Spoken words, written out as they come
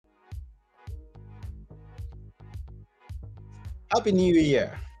Happy New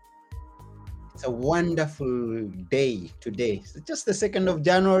Year. It's a wonderful day today. It's just the 2nd of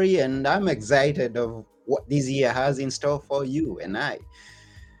January, and I'm excited of what this year has in store for you and I.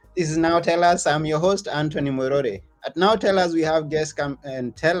 This is Now Tell Us. I'm your host, Anthony Morore. At Now Tell Us, we have guests come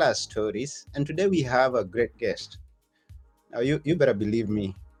and tell us stories, and today we have a great guest. Now, you better believe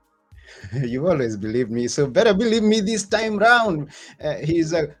me. You always believe me, so better believe me this time round.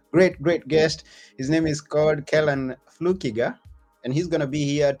 He's a great guest. His name is called Kellan Fluckiger, and he's going to be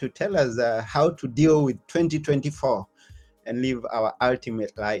here to tell us how to deal with 2024 and live our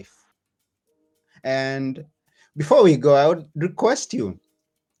ultimate life. And before we go, I would request you,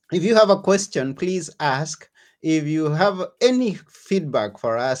 if you have a question, please ask. If you have any feedback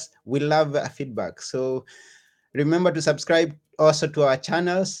for us, we love feedback. So remember to subscribe also to our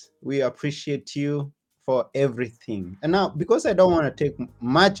channels. We appreciate you for everything. And now, because I don't want to take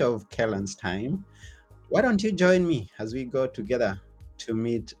much of Kellan's time, why don't you join me as we go together to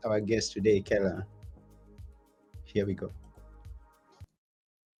meet our guest today, Kellan? Here we go.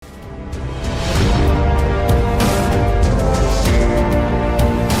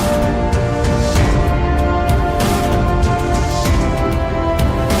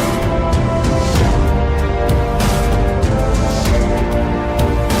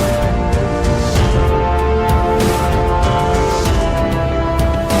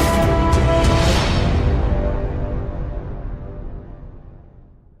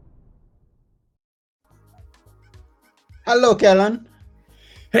 Hello, Kellan.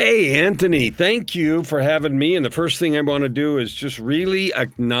 Hey, Anthony, thank you for having me. And the first thing I want to do is just really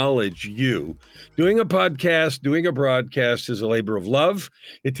acknowledge you. Doing a podcast, doing a broadcast is a labor of love.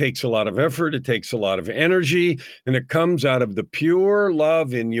 It takes a lot of effort, it takes a lot of energy, and it comes out of the pure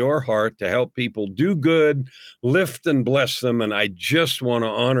love in your heart to help people do good, lift and bless them. And I just want to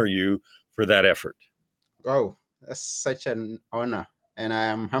honor you for that effort. Oh, that's such an honor. And I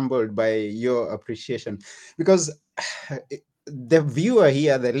am humbled by your appreciation because the viewer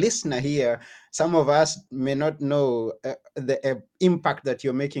here, the listener here, some of us may not know the impact that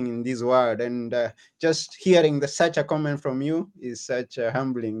you're making in this world. And just hearing such a comment from you is such a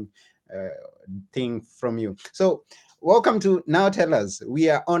humbling uh, thing from you. So, welcome to Now Tell Us. We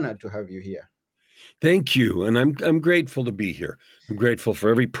are honored to have you here. Thank you. And I'm grateful to be here. I'm grateful for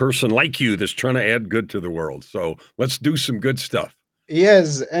every person like you that's trying to add good to the world. So let's do some good stuff.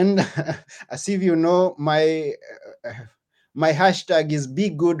 Yes, and as if you know, uh, my hashtag is "Be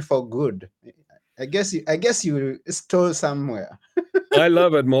Good for Good." I guess you stole somewhere. I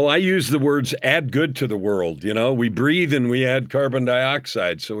love it, Mo. I use the words add good to the world. You know, we breathe and we add carbon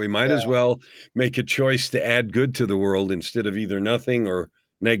dioxide. So we might as Yeah, well make a choice to add good to the world instead of either nothing or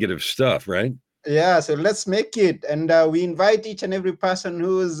negative stuff, right? yeah. So let's make it, and we invite each and every person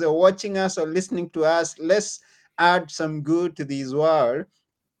who's watching us or listening to us. Let's add some good to this world.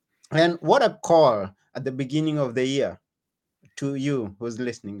 And what a call at the beginning of the year to you who's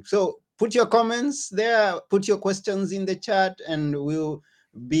listening. So put your comments there, put your questions in the chat, and we'll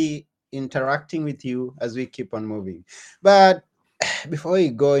be interacting with you as we keep on moving. But before we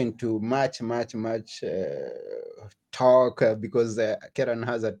go into much talk, because Karen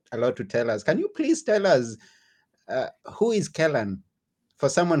has a lot to tell us, can you please tell us who is Kellan for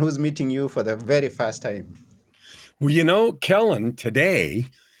someone who's meeting you for the very first time? Well, you know, Kellan today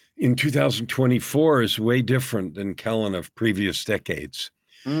in 2024 is way different than Kellan of previous decades.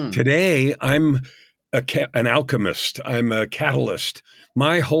 Mm, Today, I'm an alchemist. I'm a catalyst.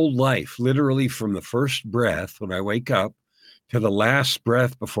 My whole life, literally from the first breath when I wake up to the last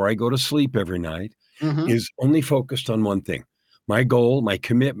breath before I go to sleep every night, hmm. is only focused on one thing. My goal, my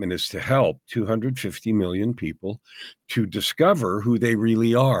commitment is to help 250 million people to discover who they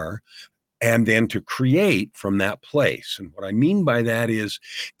really are and then to create from that place. And what I mean by that is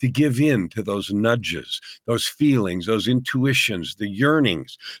to give in to those nudges, those feelings, those intuitions, the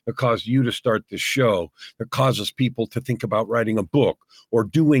yearnings that cause you to start the show, that causes people to think about writing a book or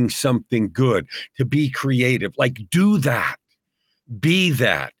doing something good, to be creative. Like, do that, be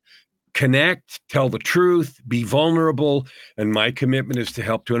that. Connect, tell the truth, be vulnerable. And my commitment is to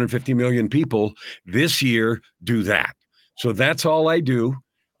help 250 million people this year do that. So that's all I do.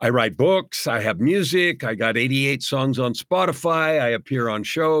 I write books, I have music, I got 88 songs on Spotify, I appear on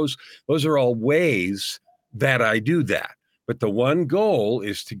shows. Those are all ways that I do that. But the one goal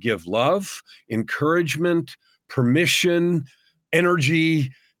is to give love, encouragement, permission,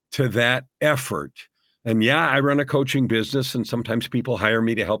 energy to that effort. And yeah, I run a coaching business, and sometimes people hire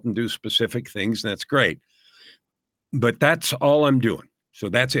me to help them do specific things, and that's great. But that's all I'm doing. So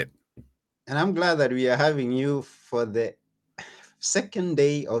that's it. And I'm glad that we are having you for the second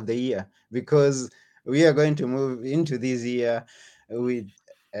day of the year because we are going to move into this year with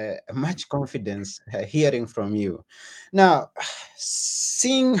much confidence, hearing from you. Now,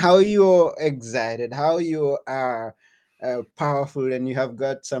 seeing how you're excited, how you are powerful, and you have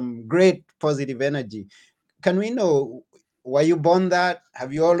got some great positive energy, can we know, were you born that?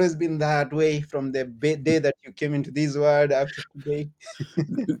 Have you always been that way from the day that you came into this world up to today?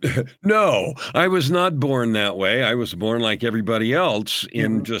 No, I was not born that way. I was born like everybody else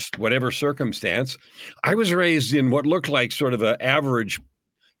in Mhm, just whatever circumstance. I was raised in what looked like sort of an average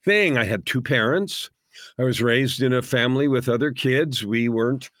thing. I had two parents. I was raised in a family with other kids. We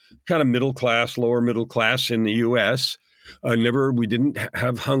weren't kind of middle class, lower middle class in the US. We didn't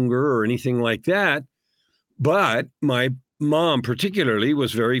have hunger or anything like that. But my mom, particularly,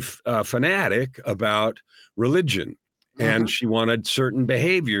 was very fanatic about religion, and mhm, she wanted certain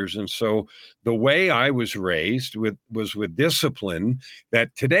behaviors. And so the way I was raised was with discipline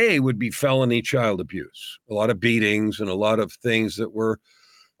that today would be felony child abuse, a lot of beatings and a lot of things that were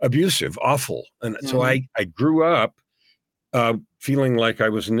abusive, awful. And so mhm, I grew up feeling like I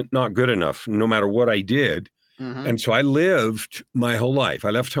was not good enough, no matter what I did. mhm, And so I lived my whole life.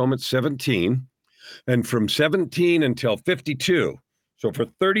 I left home at 17 and from 17 until 52. So for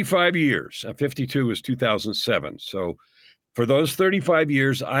 35 years, 52 was 2007. So for those 35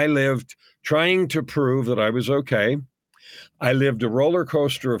 years, I lived trying to prove that I was okay. I lived a roller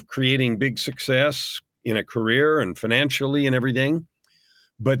coaster of creating big success in a career and financially and everything,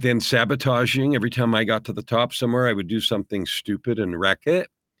 but then sabotaging. Every time I got to the top somewhere, I would do something stupid and wreck it.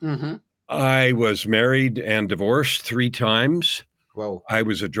 mhm. I was married and divorced 3 times. Wow. I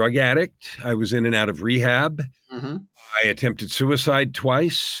was a drug addict. I was in and out of rehab. Mhm. I attempted suicide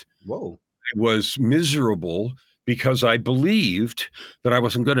twice. Whoa. I was miserable because I believed that I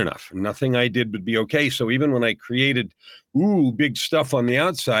wasn't good enough. Nothing I did would be okay. So even when I created, big stuff on the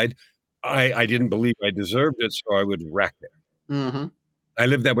outside, I didn't believe I deserved it. So I would wreck it. Mhm. I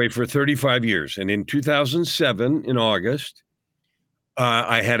lived that way for 35 years. And in 2007, in August,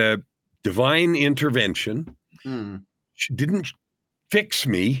 I had a divine intervention. Mm. She didn't fix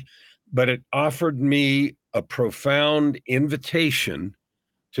me, but it offered me a profound invitation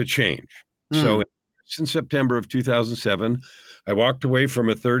to change. So Mm. in September of 2007, I walked away from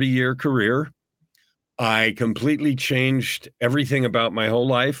a 30-year career. I completely changed everything about my whole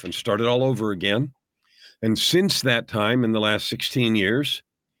life and started all over again. And since that time, in the last 16 years,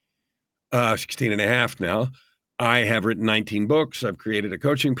 16 and a half now, I have written 19 books. I've created a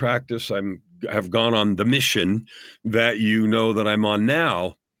coaching practice. Have gone on the mission that you know that I'm on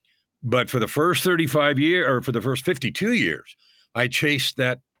now. But for the first 35 years, or for the first 52 years, I chased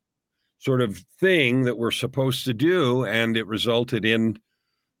that sort of thing that we're supposed to do, and it resulted in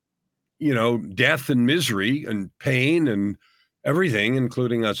death and misery and pain and everything,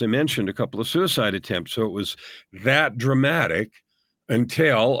 including, as I mentioned, a couple of suicide attempts. So it was that dramatic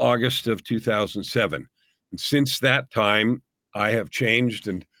until August of 2007. And since that time, I have changed,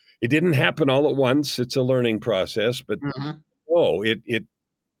 and it didn't happen all at once. It's a learning process, but Mhm. it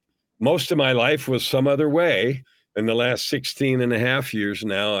most of my life was some other way. In the last 16 and a half years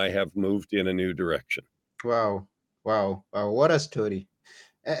now, I have moved in a new direction. Wow. Wow. Wow. What a story.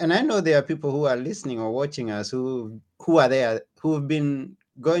 And I know there are people who are listening or watching us who are there, who've been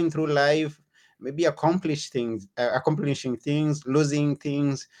going through life, maybe accomplishing things, losing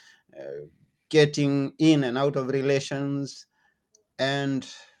things, uh, getting in and out of relations. And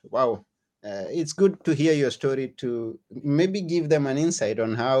wow, it's good to hear your story, to maybe give them an insight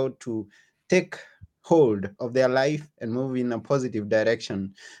on how to take hold of their life and move in a positive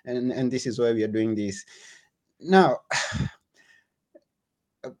direction. And this is why we are doing this now.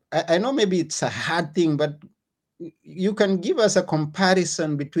 I know maybe it's a hard thing, but you can give us a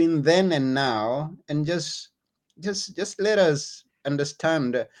comparison between then and now, and just let us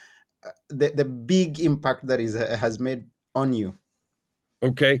understand the big impact that is has made on you.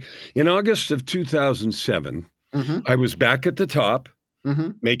 Okay. In August of 2007, Mm-hmm, I was back at the top,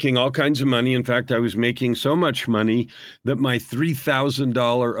 mm-hmm. making all kinds of money. In fact, I was making so much money that my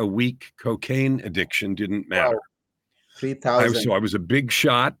 $3,000 a week cocaine addiction didn't matter. Wow, 3,000. I was a big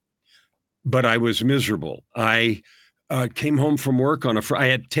shot, but I was miserable. I came home from work on I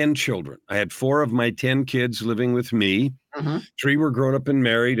had 10 children. I had four of my 10 kids living with me. Mm-hmm, Three were grown up and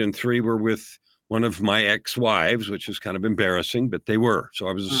married, and three were with one of my ex-wives, which is kind of embarrassing, but they were. So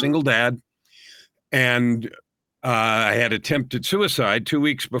I was a mm. single dad, and I had attempted suicide 2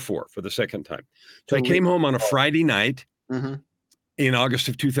 weeks before for the second time. So I 2 weeks. came home on a Friday night Mm-hmm, in August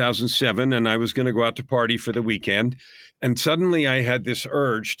of 2007, and I was going to go out to party for the weekend. And suddenly I had this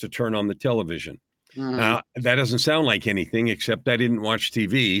urge to turn on the television. Mm-hmm. Now, that doesn't sound like anything, except I didn't watch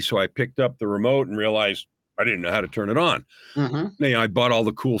TV. So I picked up the remote and realized I didn't know how to turn it on. Mm-hmm. I bought all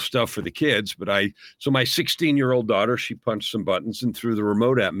the cool stuff for the kids, but so my 16-year-old daughter, she punched some buttons and threw the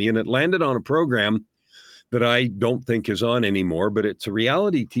remote at me, and it landed on a program that I don't think is on anymore, but it's a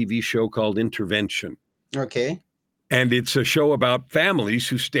reality TV show called Intervention. Okay. And it's a show about families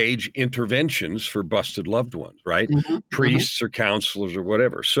who stage interventions for busted loved ones, right? Mm-hmm. Mm-hmm. Priests or counselors or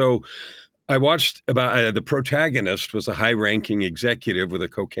whatever. So I watched about the protagonist was a high-ranking executive with a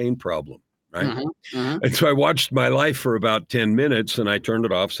cocaine problem, right? Mm-hmm. Mm-hmm. And so I watched my life for about 10 minutes and I turned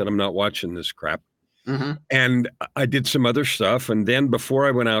it off, said, I'm not watching this crap. Mm-hmm. And I did some other stuff. And then before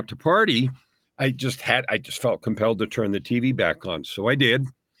I went out to party, I just felt compelled to turn the TV back on. So I did.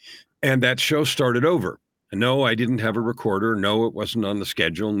 And that show started over. And no, I didn't have a recorder. No, it wasn't on the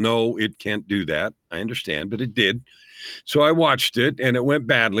schedule. No, it can't do that. I understand, but it did. So I watched it and it went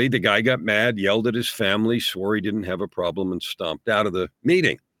badly. The guy got mad, yelled at his family, swore he didn't have a problem, and stomped out of the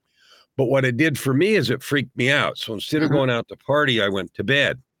meeting. But what it did for me is it freaked me out. So instead of Mm-hmm. going out to party, I went to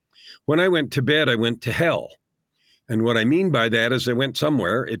bed. When I went to bed, I went to hell. And what I mean by that is I went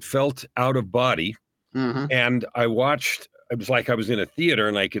somewhere, it felt out of body. Mm-hmm. And I watched, it was like I was in a theater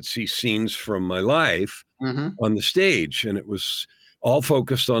and I could see scenes from my life Mm-hmm. on the stage. And it was all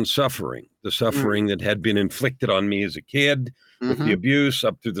focused on suffering, the suffering that had been inflicted on me as a kid with the Mm-hmm. abuse,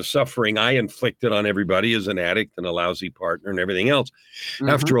 up to the suffering I inflicted on everybody as an addict and a lousy partner and everything else. Mm-hmm.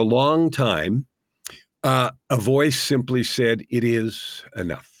 After a long time, a voice simply said, "It is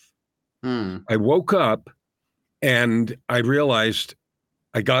enough." Mm. I woke up and I realized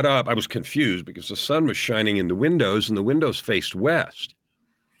I got up. I was confused because the sun was shining in the windows and the windows faced west.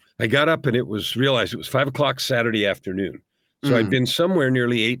 I got up and realized it was 5 o'clock Saturday afternoon. So I'd Mm. been somewhere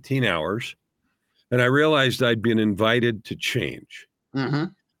nearly 18 hours and I realized I'd been invited to change. Mm-hmm.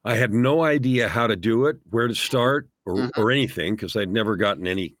 I had no idea how to do it, where to start Mm-hmm. or anything, because I'd never gotten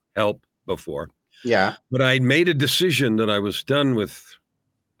any help before. Yeah. But I made a decision that I was done.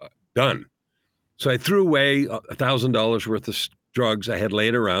 So I threw away $1,000 worth of drugs I had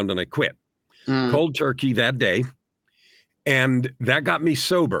laid around and I quit Mm. cold turkey that day. And that got me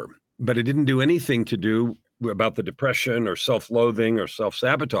sober, but it didn't do anything to do about the depression or self-loathing or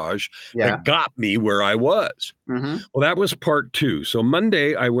self-sabotage Yeah. that got me where I was. Mm-hmm. Well, that was part 2. So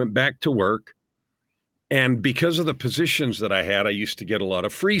Monday I went back to work. And because of the positions that I had, I used to get a lot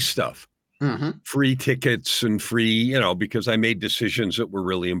of free stuff. Mm-hmm. Free tickets and free, because I made decisions that were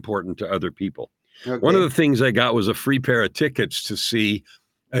really important to other people. Okay. One of the things I got was a free pair of tickets to see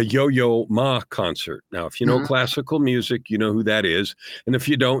a Yo-Yo Ma concert. Now, if you know Mhm. classical music, you know who that is. And if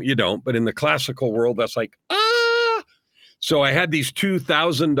you don't, you don't. But in the classical world, that's like, ah! So I had these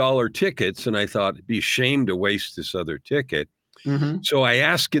 $2,000 tickets and I thought it'd be a shame to waste this other ticket. Mm-hmm. So I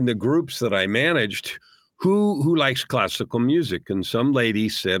asked in the groups that I managed, who likes classical music? And some lady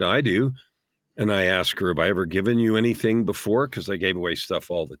said, I do. And I asked her, have I ever given you anything before? Because I gave away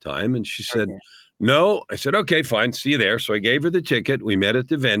stuff all the time. And she said, Okay. no. I said, okay, fine. See you there. So I gave her the ticket. We met at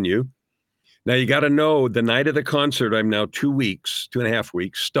the venue. Now you got to know the night of the concert, I'm now 2.5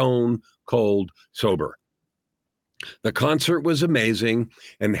 weeks, stone cold sober. The concert was amazing.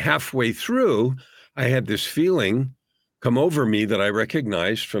 And halfway through, I had this feeling come over me that I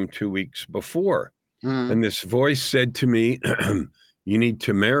recognized from 2 weeks before. Mm-hmm. And this voice said to me, you need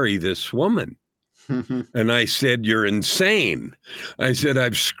to marry this woman. And I said, you're insane. I said,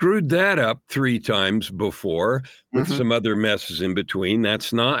 I've screwed that up 3 times before with Mhm. some other messes in between.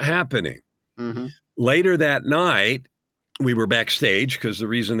 That's not happening. Mm-hmm. Later that night, we were backstage because the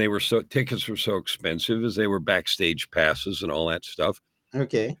reason tickets were so expensive is they were backstage passes and all that stuff.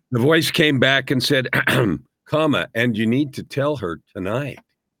 Okay. The voice came back and said, comma, and you need to tell her tonight.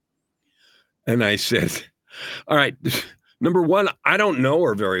 And I said, all right, number one, I don't know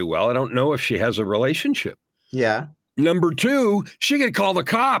her very well. I don't know if she has a relationship. Yeah. Number 2, she could call the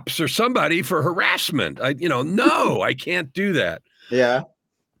cops or somebody for harassment. No, I can't do that. Yeah.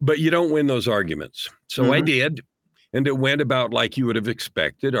 But you don't win those arguments. So I Mhm. did. And it went about like you would have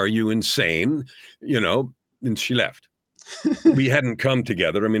expected. Are you insane? And she left. We hadn't come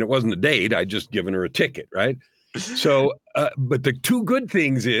together. I mean, it wasn't a date. I'd just given her a ticket, right? So, but the 2 good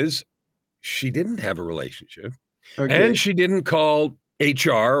things is she didn't have a relationship Okay. and she didn't call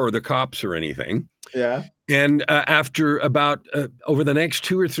HR or the cops or anything. Yeah. And after about over the next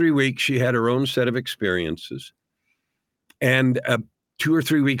 2 or 3 weeks, she had her own set of experiences. And 2 or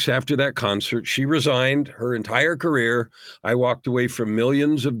 3 weeks after that concert, she resigned her entire career. I walked away from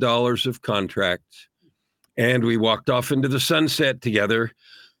millions of dollars of contracts and we walked off into the sunset together.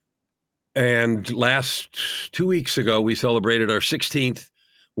 And 2 weeks ago, we celebrated our 16th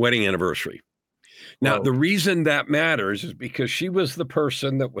wedding anniversary. Now, Oh. the reason that matters is because she was the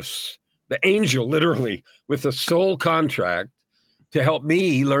person that was the angel, literally, with a soul contract to help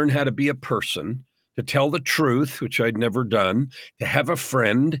me learn how to be a person, to tell the truth, which I'd never done, to have a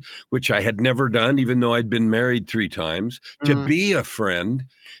friend, which I had never done, even though I'd been married 3 times, to Mm, be a friend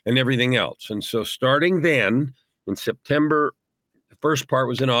and everything else. And so starting then in September, the first part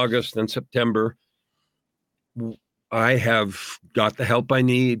was in August, then September, I have got the help I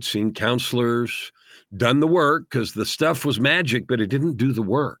need, seen counselors, done the work because the stuff was magic, but it didn't do the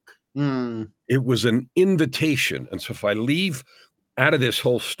work. mm, It was an invitation. And so if I leave out of this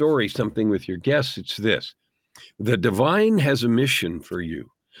whole story something with your guests, it's this: the divine has a mission for you,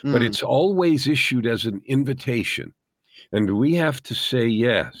 but mm, it's always issued as an invitation. And we have to say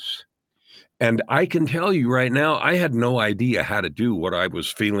yes. And I can tell you right now, I had no idea how to do what I was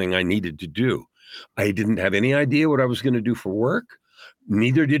feeling I needed to do. I didn't have any idea what I was going to do for work.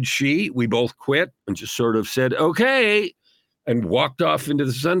 Neither did she. We both quit and just sort of said, okay, and walked off into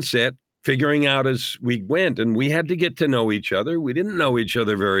the sunset, figuring out as we went. And we had to get to know each other. We didn't know each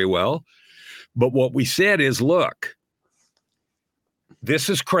other very well. But what we said is, look, this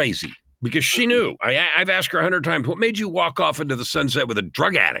is crazy, because she knew. I've asked her 100 times, what made you walk off into the sunset with a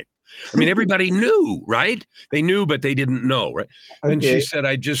drug addict? I mean, everybody knew, right? They knew, but they didn't know, right? And she okay. said,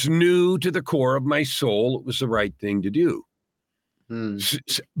 I just knew to the core of my soul it was the right thing to do. Mm.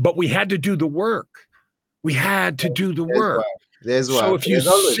 But we had to do the work. We had to do the There's work. work. There's So work. There's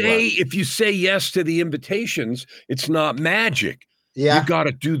always work. if you say yes to the invitations, it's not magic. You Yeah. got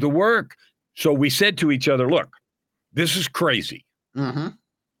to do the work. So we said to each other, look, this is crazy. Mm-hmm.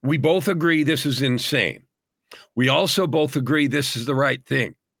 We both agree this is insane. We also both agree this is the right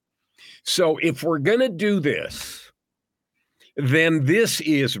thing. So if we're going to do this, then this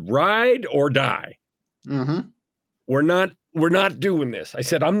is ride or die. Mm-hmm. We're not doing this. I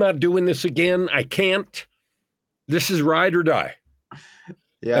said, I'm not doing this again. I can't. This is ride or die.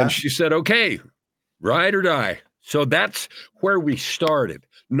 Yeah. And she said, okay, ride or die. So that's where we started.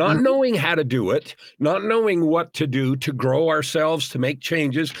 Not Mm-hmm. knowing how to do it, not knowing what to do to grow ourselves, to make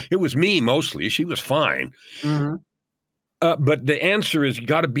changes. It was me mostly. She was fine. Mm-hmm. But the answer is you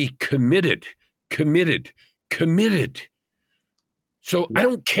got to be committed, committed, committed. So I Yeah.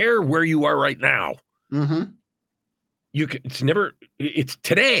 don't care where you are right now. Mm-hmm. It's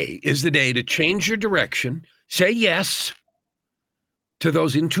today is the day to change your direction. Say yes to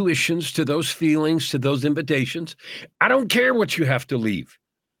those intuitions, to those feelings, to those invitations. I don't care what you have to leave.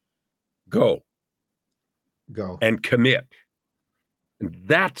 Go Go. and commit. And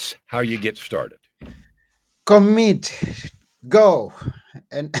that's how you get started. Commit. Go.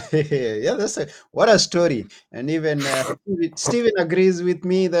 And yeah, what a story. And even Stephen agrees with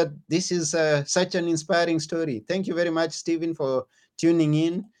me that this is such an inspiring story. Thank you very much, Stephen, for tuning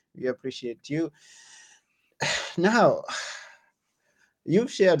in. We appreciate you. Now,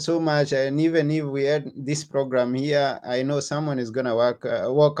 you've shared so much, and even if we had this program here, I know someone is gonna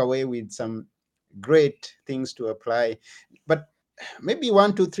walk away with some great things to apply. But maybe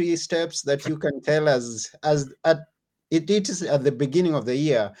 1, 2, 3 steps that you can tell us as at it is at the beginning of the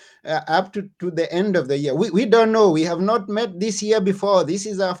year, up to the end of the year. We don't know. We have not met this year before. This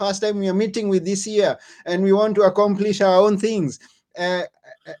is our first time we are meeting with this year, and we want to accomplish our own things. Uh,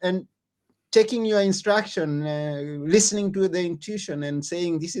 and taking your instruction, listening to the intuition and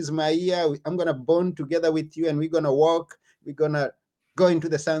saying, this is my year, I'm going to bond together with you and we're going to walk, we're going to go into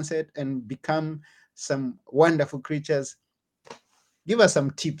the sunset and become some wonderful creatures. Give us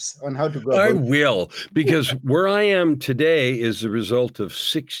some tips on how to go I about it. will, because where I am today is the result of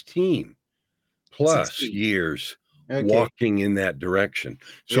 16 plus 16. years Okay. walking in that direction.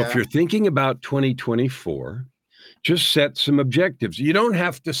 So if Yeah. you're thinking about 2024, just set some objectives. You don't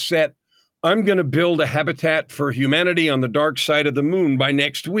have to set, I'm going to build a habitat for humanity on the dark side of the moon by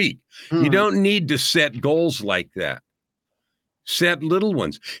next week. You Hmm. don't need to set goals like that. Set little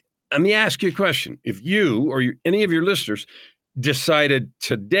ones. Let me ask you a question. If you or any of your listeners decided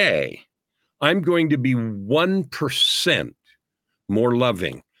today, I'm going to be 1% more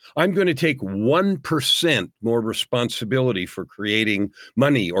loving. I'm going to take 1% more responsibility for creating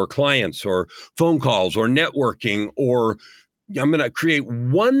money or clients or phone calls or networking, or I'm going to create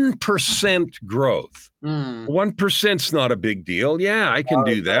 1% growth. Hmm. 1%'s not a big deal. Yeah, I can Oh,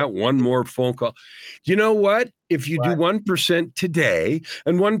 do it's not that. One more phone call. You know what? If you do what? 1% today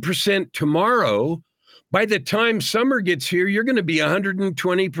and 1% tomorrow, by the time summer gets here, you're going to be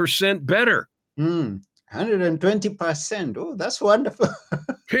 120% better. 120%. Oh, that's wonderful.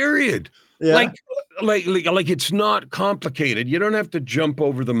 Period. Yeah. Like, like it's not complicated. You don't have to jump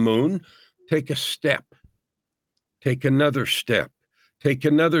over the moon. Take a step. Take another step. take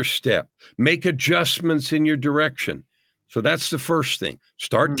another step, make adjustments in your direction. So that's the first thing.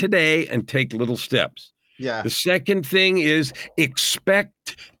 Start Mm. today and take little steps. Yeah. The second thing is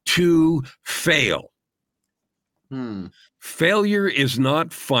expect to fail. Hmm. Failure is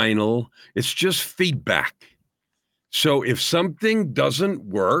not final, it's just feedback. So if something doesn't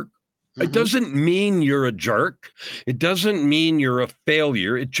work, it Mm-hmm. doesn't mean you're a jerk. It doesn't mean you're a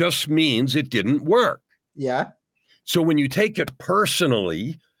failure. It just means it didn't work. Yeah. So when you take it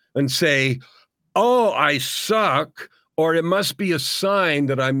personally and say, oh, I suck, or it must be a sign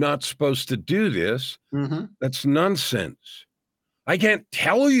that I'm not supposed to do this, Mm-hmm. that's nonsense. I can't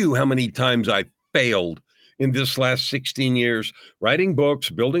tell you how many times I failed in this last 16 years, writing books,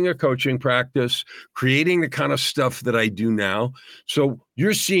 building a coaching practice, creating the kind of stuff that I do now. So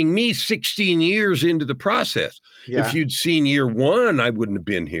you're seeing me 16 years into the process. If Yeah. you'd seen year one, I wouldn't have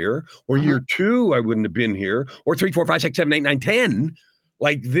been here, or Mm-hmm. year two, I wouldn't have been here, or 3, 4, 5, 6, 7, 8, 9, 10.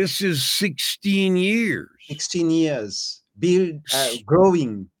 Like this is 16 years. 16 years. Build,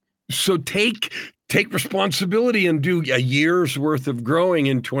 growing. So take responsibility and do a year's worth of growing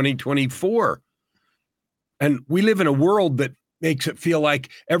in 2024. And we live in a world that makes it feel like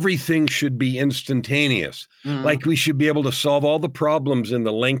everything should be instantaneous, Mm. like we should be able to solve all the problems in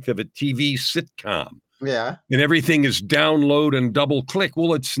the length of a TV sitcom, Yeah. and everything is download and double click.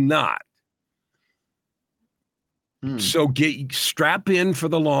 Well, it's not. Mm. So strap in for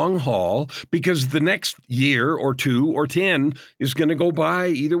the long haul, because the next year or 2 or 10 is going to go by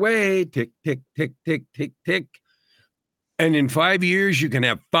either way. Tick, tick, tick, tick, tick, tick. And in 5 years, you can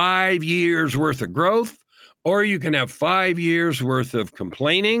have 5 years worth of growth, or you can have 5 years worth of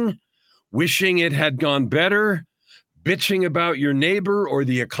complaining, wishing it had gone better, bitching about your neighbor or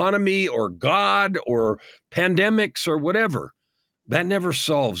the economy or God or pandemics or whatever. That never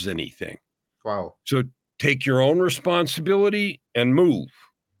solves anything. Wow. So take your own responsibility and move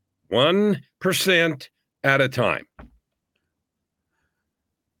 1% at a time.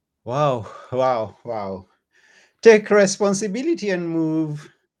 Wow. Wow. Wow. Take responsibility and move.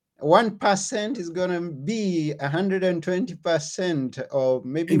 1% is going to be 120%, or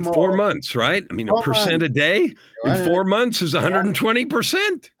maybe In 4 more. months, right? I mean, a 4 months. percent a day in 4 months is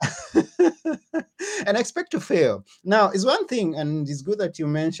 120%. And expect to fail. Now, it's one thing, and it's good that you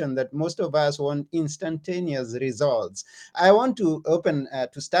mentioned that most of us want instantaneous results. I want to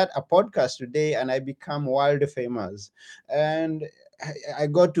to start a podcast today, and I become world famous. And I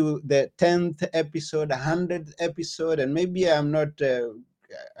go to the 10th episode, 100th episode, and maybe I'm not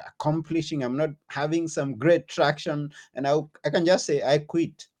I'm not having some great traction, and I can just say I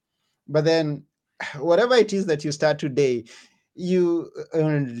quit. But then, whatever it is that you start today, you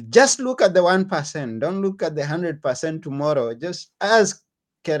just look at the 1%. Don't look at the 100% tomorrow. Just as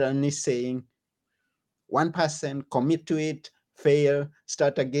Kellan is saying, 1%, commit to it, fail,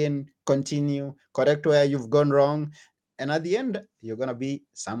 start again, continue, correct where you've gone wrong, and at the end, you're gonna be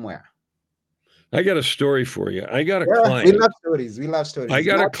somewhere. I got a story for you. I got a Yeah, we client. love stories. We love I stories.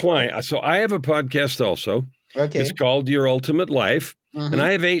 got a client. So I have a podcast also. It's Okay. called Your Ultimate Life. And Mm-hmm.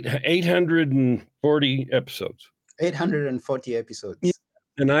 I have 840 episodes. 840 Yeah. episodes.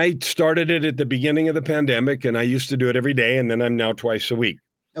 And I started it at the beginning of the pandemic, and I used to do it every day. And then I'm now twice a week.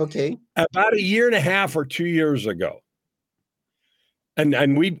 Okay. About a year and a half or 2 years ago.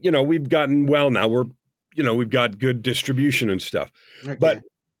 And we've gotten well now. We've got good distribution and stuff. But Okay.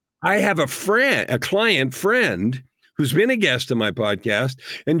 I have a client friend who's been a guest on my podcast,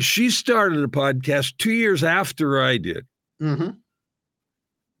 and she started a podcast 2 years after I did. Mm-hmm.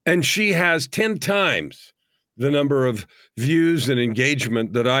 And she has 10 times the number of views and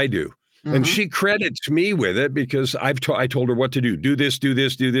engagement that I do. And Mm-hmm. she credits me with it because I told her what to do. Do this, do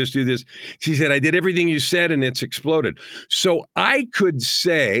this, do this, do this. She said, I did everything you said and it's exploded. So I could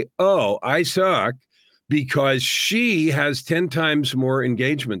say, oh, I suck because she has 10 times more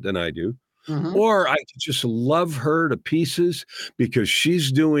engagement than I do. Mm-hmm. Or I could just love her to pieces because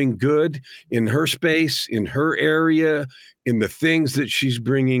she's doing good in her space, in her area, in the things that she's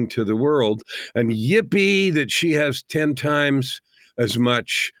bringing to the world. And yippee that she has 10 times as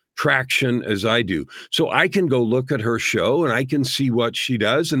much traction as I do. So I can go look at her show and I can see what she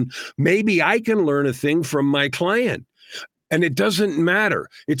does. And maybe I can learn a thing from my client. And it doesn't matter.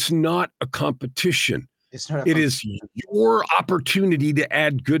 It's not a competition. It's not a It is your opportunity to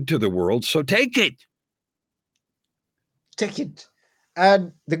add good to the world. So take it. take it,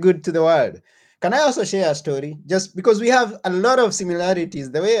 add the good to the world. Can I also share a story? Just because we have a lot of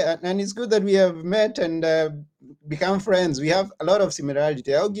similarities, the way, and it's good that we have met and become friends. We have a lot of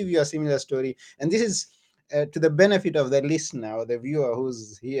similarity. I'll give you a similar story, and this is to the benefit of the listener or the viewer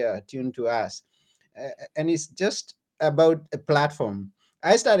who's here tuned to us. And it's just about a platform.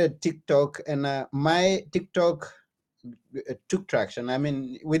 I started TikTok, and my TikTok took traction. I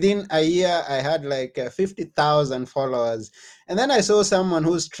mean, within a year, I had like 50,000 followers. And then I saw someone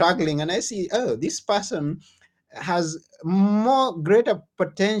who's struggling, and I see, oh, this person has more greater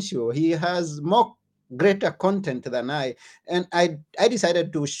potential. He has more greater content than and I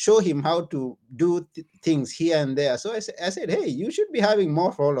decided to show him how to do things here and there. So I said, hey, you should be having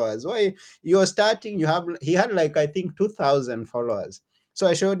more followers. Why you're starting? You have He had like, I think, 2,000 followers. So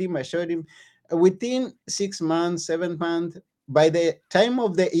I showed him. Within 6 months, 7 months, by the time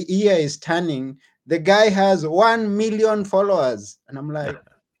of the year is turning, the guy has 1 million followers, and I'm like,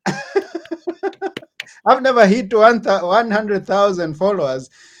 I've never hit 100,000 followers.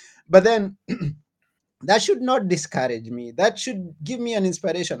 But then that should not discourage me. That should give me an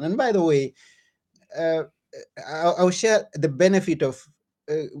inspiration. And by the way, uh, I'll share the benefit of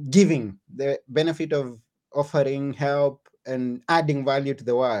giving, the benefit of offering help and adding value to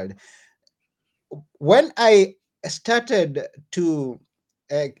the world. When I started to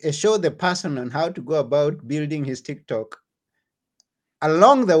show the person on how to go about building his TikTok,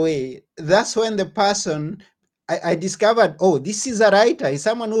 along the way, that's when the person, I discovered, oh, this is a writer. He's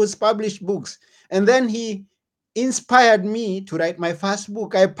someone who's published books. And then he inspired me to write my first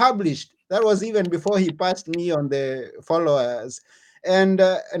book. I published. That was even before he passed me on the followers. And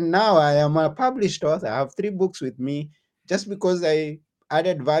now I am a published author. I have 3 books with me just because I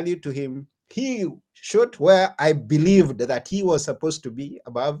added value to him. He shot where I believed that he was supposed to be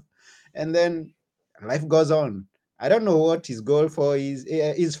above. And then life goes on. I don't know what his goal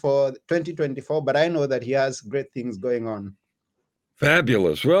is for 2024, but I know that he has great things going on.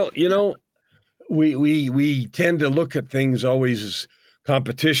 Fabulous. Well, you know, we tend to look at things always as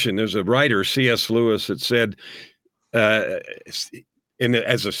competition. There's a writer, C.S. Lewis, that said, uh,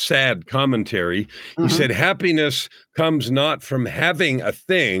 as a sad commentary, he Mm-hmm. said, happiness comes not from having a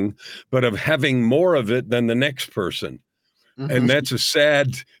thing, but of having more of it than the next person. And Mm-hmm. that's a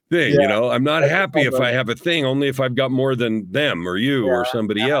sad thing. Yeah, You know, I'm not that's the happy if I problem. have a thing, only if I've got more than them or you or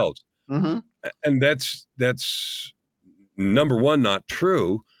somebody Yeah. else. Mm-hmm. And that's number one, not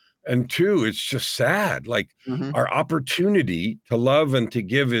true. And two, it's just sad. Like Mm-hmm. our opportunity to love and to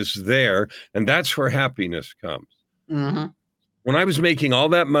give is there. And that's where happiness comes. Mm-hmm. When I was making all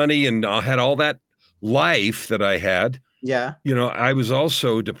that money and I had all that life that I had, Yeah. you know, I was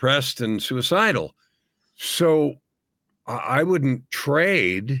also depressed and suicidal. So I wouldn't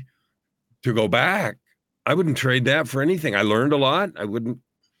trade to go back. I wouldn't trade that for anything. I learned a lot. I wouldn't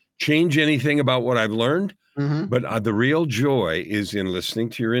change anything about what I've learned. Mm-hmm. But the real joy is in listening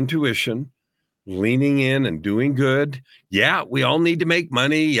to your intuition, leaning in and doing good. Yeah, we all need to make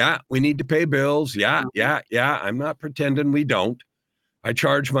money. Yeah, we need to pay bills. Yeah, Mm-hmm. yeah, yeah. I'm not pretending we don't. I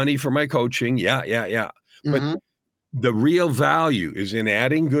charge money for my coaching. Yeah, yeah, yeah. But Mm-hmm. the real value is in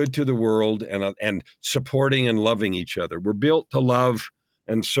adding good to the world and supporting and loving each other. We're built to love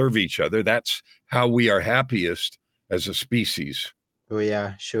and serve each other. That's how we are happiest as a species. Oh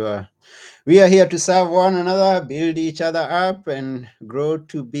yeah, sure. We are here to serve one another, build each other up, and grow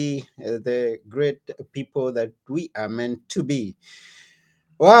to be the great people that we are meant to be.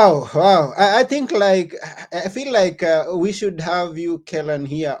 Wow, wow. I think like I feel like we should have you, Kellan,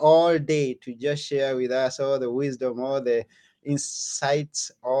 here all day to just share with us all the wisdom, all the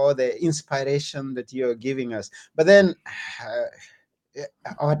insights, all the inspiration that you're giving us. But then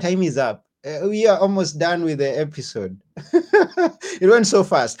our time is up. We are almost done with the episode. It went so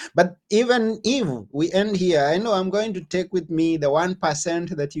fast. But even if we end here, I know I'm going to take with me the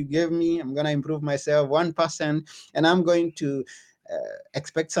 1% that you gave me. I'm going to improve myself 1%, and I'm going to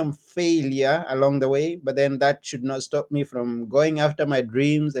expect some failure along the way. But then that should not stop me from going after my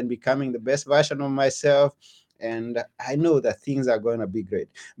dreams and becoming the best version of myself. And I know that things are going to be great.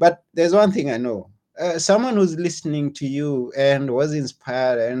 But there's one thing I know, someone who's listening to you and was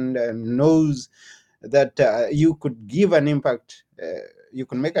inspired and knows that you could give an impact, you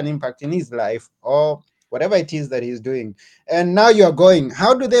can make an impact in his life or whatever it is that he's doing. And now you're going.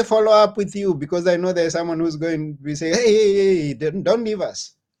 How do they follow up with you? Because I know there's someone who's going to be saying, hey, hey, hey, don't leave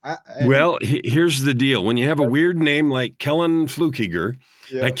us. And Well, here's the deal. When you have a weird name like Kellan Fluckiger,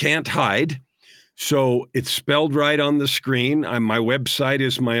 I yeah. can't hide. So it's spelled right on the screen. My website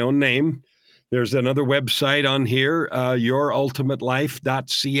is my own name. There's another website on here,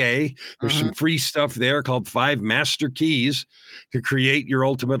 yourultimatelife.ca. There's Mm-hmm. some free stuff there called 5 Master Keys to create your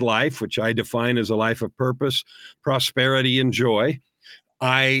ultimate life, which I define as a life of purpose, prosperity, and joy.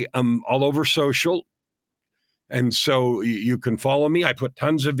 I am all over social. And so you can follow me. I put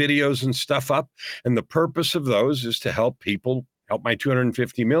tons of videos and stuff up. And the purpose of those is to help people, help my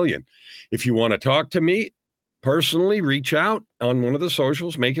 250 million. If you want to talk to me, personally, reach out on one of the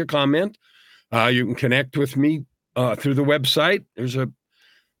socials, make a comment. You can connect with me through the website. There's a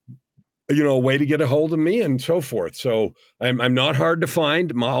way to get a hold of me and so forth. So I'm not hard to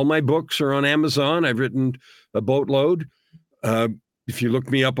find. All my books are on Amazon. I've written a boatload. Uh, if you look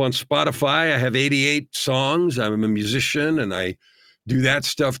me up on Spotify, I have 88 songs. I'm a musician and I do that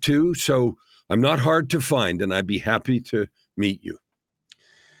stuff too. So I'm not hard to find, and I'd be happy to meet you.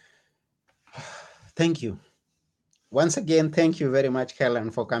 Thank you. Once again, thank you very much,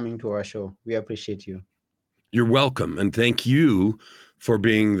 Kellan, for coming to our show. We appreciate you. You're welcome. And thank you for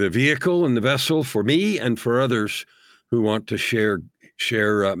being the vehicle and the vessel for me and for others who want to share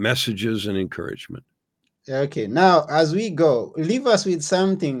messages and encouragement. Okay, now as we go, leave us with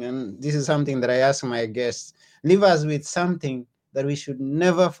something, and this is something that I ask my guests. Leave us with something that we should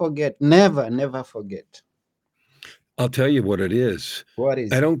never forget. Never, never forget. I'll tell you what it is. What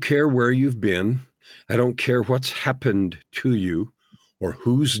is I it? don't care where you've been. I don't care what's happened to you or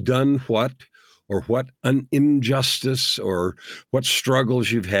who's done what or what an injustice or what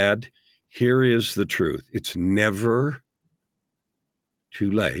struggles you've had. Here is the truth. It's never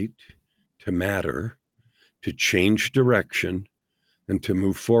too late to matter, to change direction, and to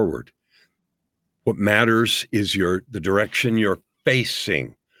move forward. What matters is the direction you're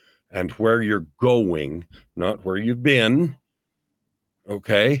facing and where you're going, not where you've been.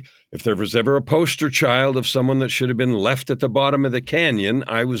 Okay. If there was ever a poster child of someone that should have been left at the bottom of the canyon,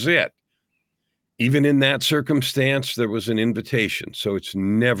 I was it. Even in that circumstance, there was an invitation. So it's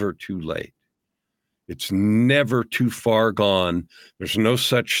never too late. It's never too far gone. There's no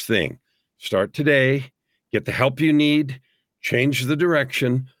such thing. Start today, get the help you need, change the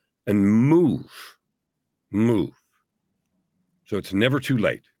direction, and move. Move. So it's never too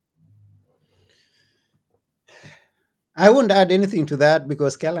late. I won't add anything to that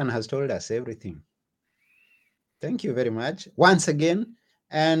because Kellan has told us everything. Thank you very much once again.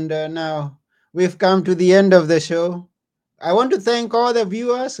 And now we've come to the end of the show. I want to thank all the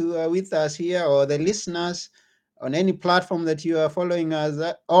viewers who are with us here or the listeners on any platform that you are following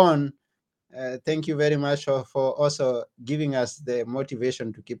us on. Thank you very much for also giving us the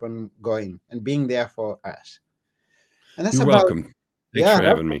motivation to keep on going and being there for us. And that's You're about welcome. Thanks yeah, for that's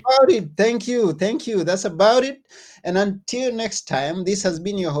having me. about it. Thank you. Thank you. That's about it. And until next time, this has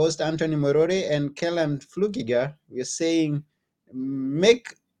been your host, Anthony Morore and Kellan Fluckiger. We're saying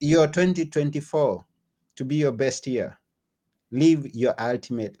make your 2024 to be your best year. Live your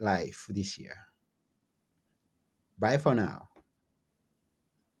ultimate life this year. Bye for now.